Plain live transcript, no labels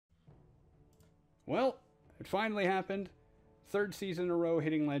Well, it finally happened. Third season in a row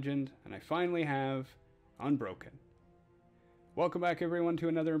hitting Legend, and I finally have Unbroken. Welcome back everyone to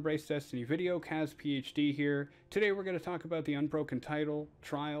another Embrace Destiny video. Kaz PhD here. Today we're going to talk about the Unbroken title,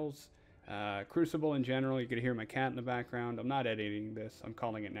 Trials, Crucible in general. You can hear my cat in the background. I'm not editing this, I'm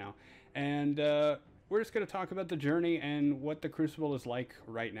calling it now. And we're just going to talk about the journey and what the Crucible is like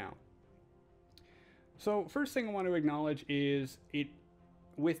right now. So first thing I want to acknowledge is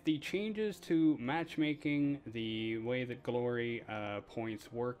with the changes to matchmaking, the way that glory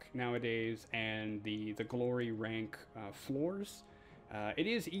points work nowadays, and the glory rank floors, it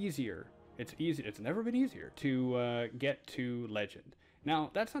is easier. It's never been easier to get to legend.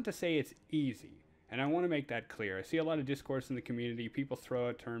 Now, that's not to say it's easy, and I want to make that clear. I see a lot of discourse in the community. People throw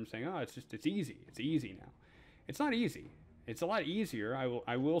out terms saying, "Oh, it's easy. It's easy now." It's not easy. It's a lot easier,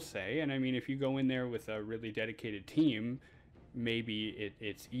 I will say. And I mean, if you go in there with a really dedicated team, maybe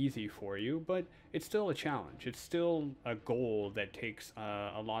it's easy for you, but it's still a challenge. It's still a goal that takes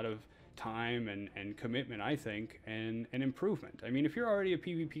a lot of time and commitment, I think, and improvement. I mean, if you're already a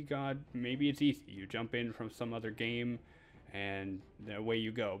PvP god, maybe it's easy. You jump in from some other game and away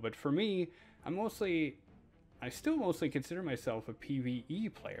you go. But for me, I still mostly consider myself a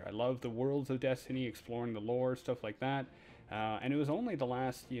PvE player. I love the worlds of Destiny, exploring the lore, stuff like that. And it was only the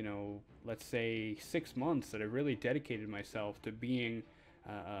last, let's say 6 months that I really dedicated myself to being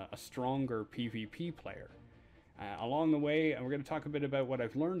a stronger PvP player. Along the way, we're going to talk a bit about what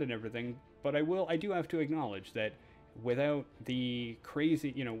I've learned and everything, but I do have to acknowledge that without the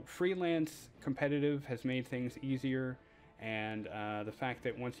crazy, freelance competitive has made things easier. And the fact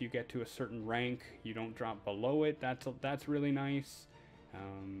that once you get to a certain rank, you don't drop below it, that's really nice.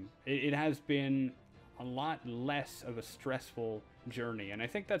 It has been a lot less of a stressful journey, and I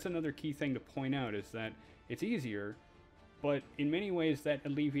think that's another key thing to point out, is that it's easier, but in many ways that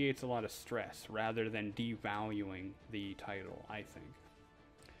alleviates a lot of stress rather than devaluing the title, I think.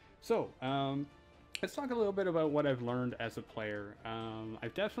 So, let's talk a little bit about what I've learned as a player.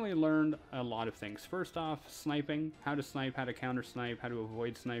 I've definitely learned a lot of things. First off, sniping, how to snipe, how to counter snipe, how to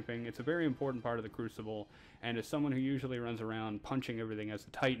avoid sniping. It's a very important part of the Crucible, and as someone who usually runs around punching everything as a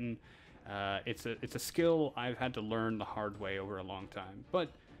Titan, it's a skill I've had to learn the hard way over a long time. But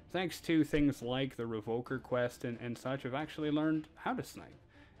thanks to things like the Revoker quest and such, I've actually learned how to snipe,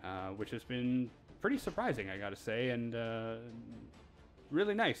 which has been pretty surprising, I gotta say, and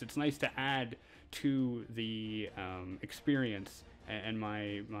really nice. It's nice to add to the experience and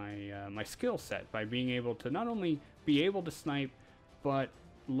my skill set by being able to not only be able to snipe, but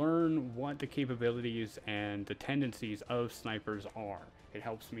learn what the capabilities and the tendencies of snipers are. It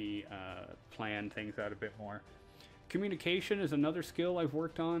helps me plan things out a bit more. Communication is another skill I've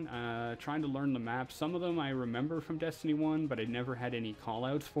worked on, trying to learn the maps. Some of them I remember from Destiny 1, but I never had any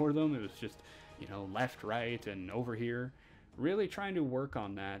callouts for them. It was just, left, right, and over here. Really trying to work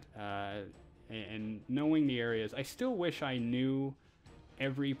on that and knowing the areas. I still wish I knew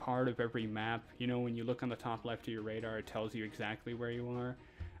every part of every map. When you look on the top left of your radar, it tells you exactly where you are.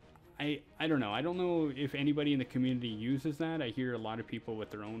 I don't know. I don't know if anybody in the community uses that. I hear a lot of people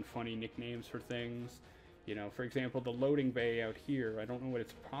with their own funny nicknames for things. For example, the loading bay out here, I don't know what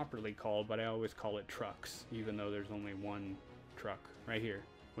it's properly called, but I always call it trucks, even though there's only one truck right here.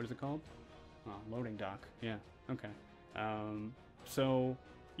 What is it called? Oh, loading dock. Yeah, okay. So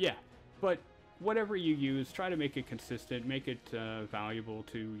yeah, but whatever you use, try to make it consistent, make it valuable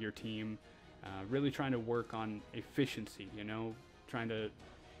to your team. Really trying to work on efficiency, trying to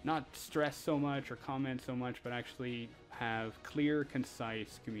not stress so much or comment so much, but actually have clear,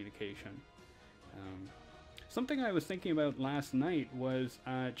 concise communication. Something I was thinking about last night was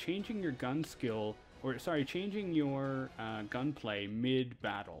changing your gun skill, changing your gunplay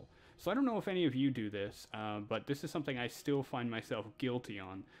mid-battle. So I don't know if any of you do this, but this is something I still find myself guilty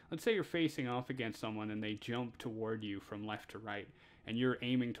on. Let's say you're facing off against someone and they jump toward you from left to right, and you're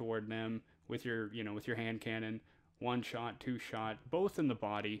aiming toward them with your, with your hand cannon, one shot, two shot, both in the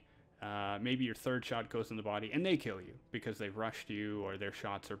body. Maybe your third shot goes in the body, and they kill you because they've rushed you or their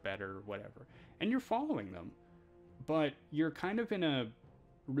shots are better, whatever. And you're following them, but you're kind of in a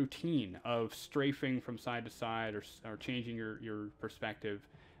routine of strafing from side to side or changing your perspective.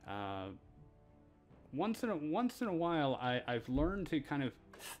 Once in a while, I've learned to kind of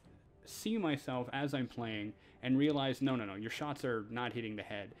see myself as I'm playing and realize, no, your shots are not hitting the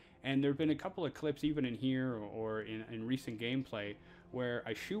head. And there have been a couple of clips, even in here or in recent gameplay, where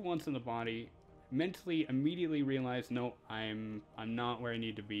I shoot once in the body, mentally immediately realize, no, I'm not where I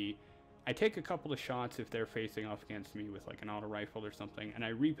need to be. I take a couple of shots if they're facing off against me with like an auto rifle or something, and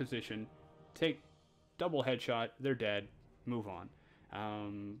I reposition, take double headshot, they're dead, move on.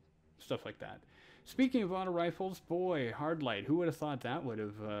 stuff like that. Speaking of auto rifles, boy, Hardlight, who would have thought that would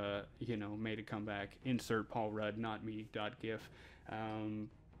have, you know, made a comeback? Insert Paul Rudd, not me.gif.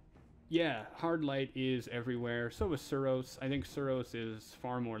 Yeah, Hardlight is everywhere. So is Suros. I think Suros is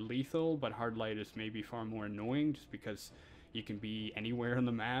far more lethal, but Hardlight is maybe far more annoying just because you can be anywhere on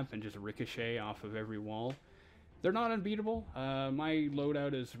the map and just ricochet off of every wall. They're not unbeatable. My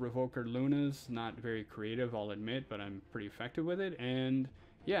loadout is Revoker Lunas, not very creative, I'll admit, but I'm pretty effective with it. And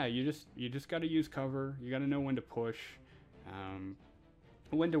yeah, you just got to use cover. You got to know when to push,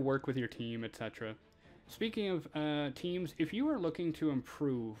 when to work with your team, etc. Speaking of teams, if you are looking to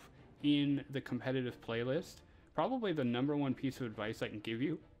improve in the competitive playlist, probably the #1 piece of advice I can give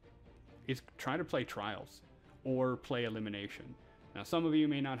you is try to play trials or play elimination. Now, some of you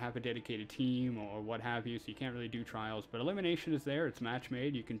may not have a dedicated team or what have you, so you can't really do trials, but elimination is there. It's match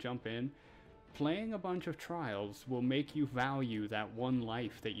made. You can jump in. Playing a bunch of trials will make you value that one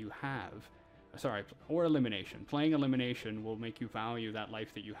life that you have. Sorry, or elimination. Playing elimination will make you value that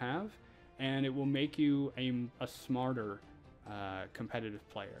life that you have, and it will make you a smarter competitive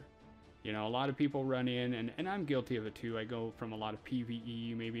player. You know, a lot of people run in, and I'm guilty of it too. I go from a lot of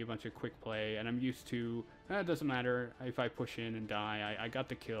PvE, maybe a bunch of quick play, and I'm used to, it doesn't matter if I push in and die, I got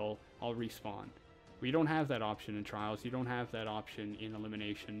the kill, I'll respawn. But you don't have that option in trials, you don't have that option in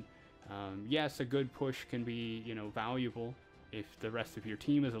elimination. Yes, a good push can be, you know, valuable if the rest of your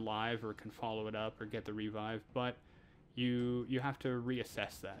team is alive or can follow it up or get the revive, but you have to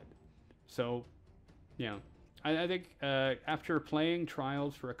reassess that. So, you know, I think after playing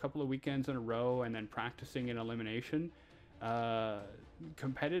trials for a couple of weekends in a row and then practicing in elimination,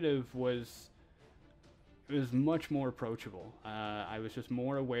 competitive was much more approachable. I was just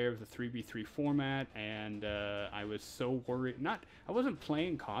more aware of the 3v3 format, and I was so worried. I wasn't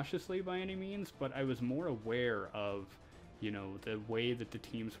playing cautiously by any means, but I was more aware of, you know, the way that the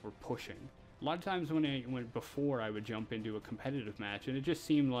teams were pushing. A lot of times before I would jump into a competitive match, and it just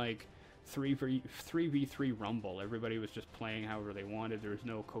seemed like 3v3 rumble. Everybody was just playing however they wanted. There was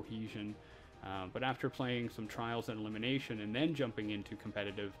no cohesion. But after playing some trials and elimination and then jumping into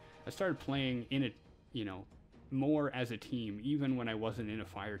competitive, I started playing in it, you know, more as a team, even when I wasn't in a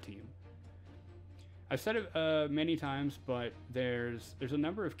fire team. I've said it many times, but there's a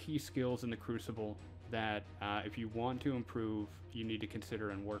number of key skills in the Crucible that if you want to improve, you need to consider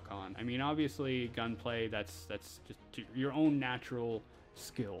and work on. I mean, obviously, gunplay, that's just your own natural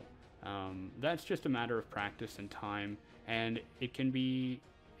skill. That's just a matter of practice and time, and it can be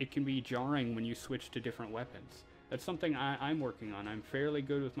jarring when you switch to different weapons. That's something I'm working on. I'm fairly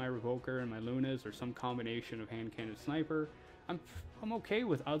good with my Revoker and my Lunas, or some combination of hand cannon sniper. I'm okay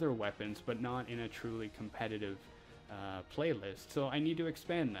with other weapons, but not in a truly competitive playlist. So I need to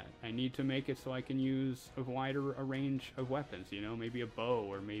expand that. I need to make it so I can use a wider range of weapons. You know, maybe a bow,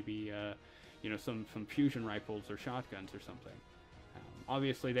 or maybe you know, some fusion rifles or shotguns or something.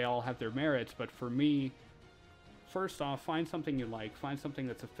 Obviously, they all have their merits, but for me, first off, find something you like, find something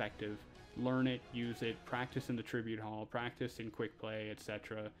that's effective, learn it, use it, practice in the tribute hall, practice in quick play,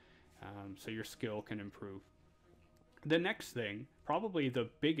 etc., so your skill can improve. The next thing, probably the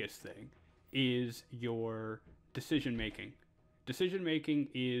biggest thing, is your decision making. Decision making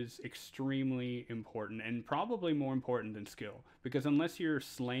is extremely important, and probably more important than skill, because unless you're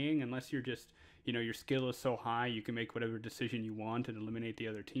slaying, unless you're just, you know, your skill is so high you can make whatever decision you want and eliminate the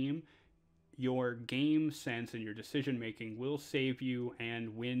other team, your game sense and your decision making will save you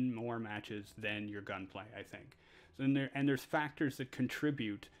and win more matches than your gunplay, I think. So there's factors that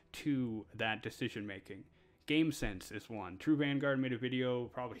contribute to that decision making. Game sense is one. True Vanguard made a video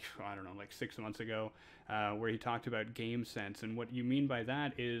probably, I don't know, like 6 months ago, where he talked about game sense, and what you mean by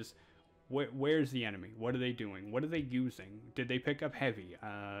that is, where's the enemy? What are they doing? What are they using? Did they pick up heavy?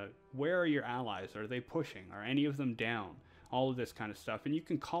 Where are your allies? Are they pushing? Are any of them down? All of this kind of stuff. And you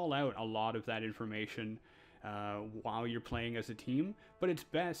can call out a lot of that information while you're playing as a team, but it's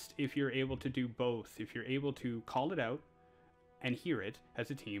best if you're able to do both. If you're able to call it out and hear it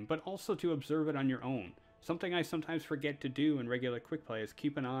as a team, but also to observe it on your own. Something I sometimes forget to do in regular quick play is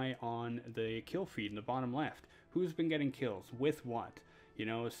keep an eye on the kill feed in the bottom left. Who's been getting kills? With what? You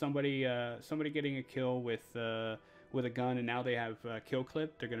know, somebody getting a kill with a gun, and now they have kill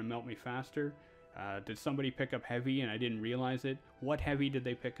clip. They're going to melt me faster. Did somebody pick up heavy and I didn't realize it? What heavy did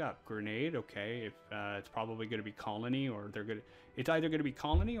they pick up? Grenade? Okay, if it's probably going to be colony, or it's either going to be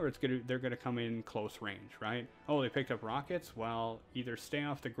colony or they're going to come in close range, right? Oh, they picked up rockets? Well, either stay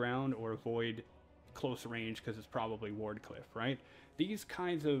off the ground or avoid close range, because it's probably ward cliff, right? These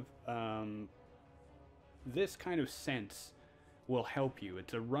kinds of this kind of sense will help you.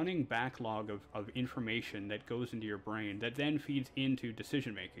 It's a running backlog of information that goes into your brain that then feeds into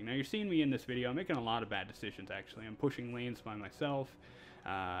decision making. Now, you're seeing me in this video. I'm making a lot of bad decisions, actually. I'm pushing lanes by myself.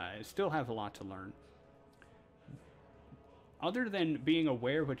 I still have a lot to learn. Other than being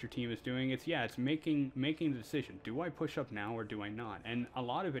aware of what your team is doing, it's making the decision. Do I push up now or do I not? And a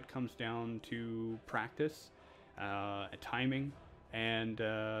lot of it comes down to practice, timing, and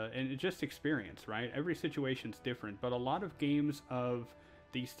just experience, right? Every situation's different, but a lot of games of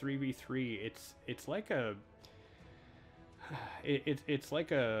these 3v3, it's like a it's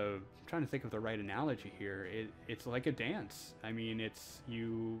like a, I'm trying to think of the right analogy here. It's like a dance. I mean, it's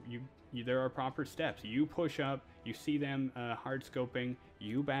you there are proper steps. You push up, you see them hard scoping,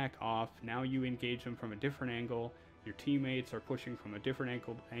 you back off. Now you engage them from a different angle. Your teammates are pushing from a different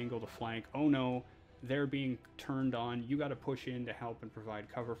angle to flank. Oh no, they're being turned on. You got to push in to help and provide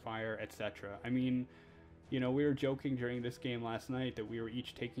cover fire, etc. I mean, you know, we were joking during this game last night that we were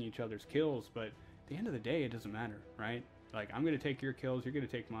each taking each other's kills, but at the end of the day, it doesn't matter, right? Like, I'm gonna take your kills, you're gonna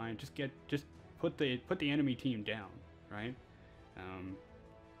take mine. Just put the enemy team down, right?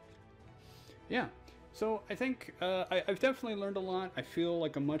 Yeah. So I think I've definitely learned a lot. I feel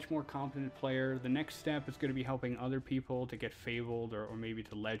like a much more competent player. The next step is going to be helping other people to get Fabled or maybe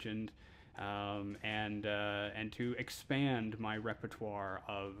to Legend, and to expand my repertoire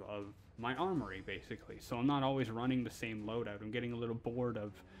of my armory, basically. So I'm not always running the same loadout. I'm getting a little bored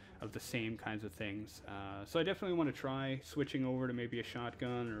of the same kinds of things. So I definitely want to try switching over to maybe a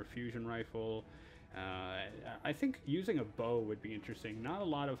shotgun or a fusion rifle. I think using a bow would be interesting. Not a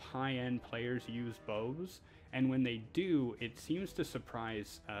lot of high-end players use bows, and when they do, it seems to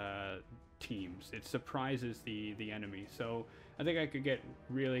surprise teams. It surprises the enemy. So I think I could get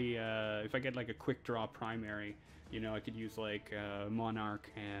really, if I get like a quick draw primary, you know, I could use like Monarch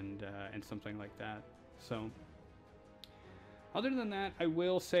and something like that. So other than that, I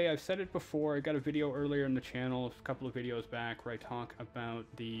will say, I've said it before, I got a video earlier in the channel, a couple of videos back, where I talk about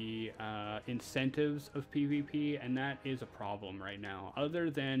the incentives of PvP, and that is a problem right now. Other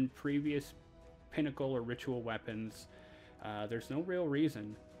than previous pinnacle or ritual weapons, there's no real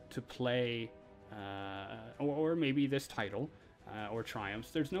reason to play, or maybe this title, or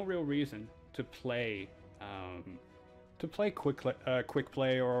Triumphs, there's no real reason to play quick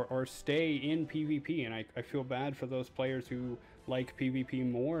play or stay in PvP, and I feel bad for those players who like PvP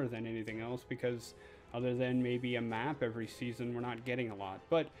more than anything else, because other than maybe a map every season, we're not getting a lot.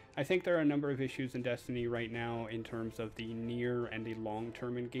 But I think there are a number of issues in Destiny right now in terms of the near and the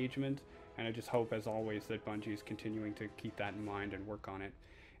long-term engagement, and I just hope, as always, that Bungie is continuing to keep that in mind and work on it.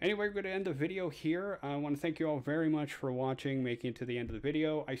 Anyway, we're going to end the video here. I want to thank you all very much for watching, making it to the end of the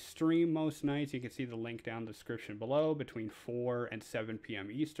video. I stream most nights. You can see the link down in the description below, between 4 and 7 p.m.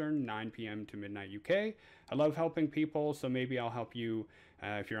 Eastern, 9 p.m. to midnight UK. I love helping people, so maybe I'll help you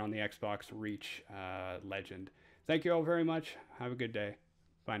if you're on the Xbox reach Legend. Thank you all very much. Have a good day.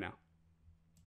 Bye now.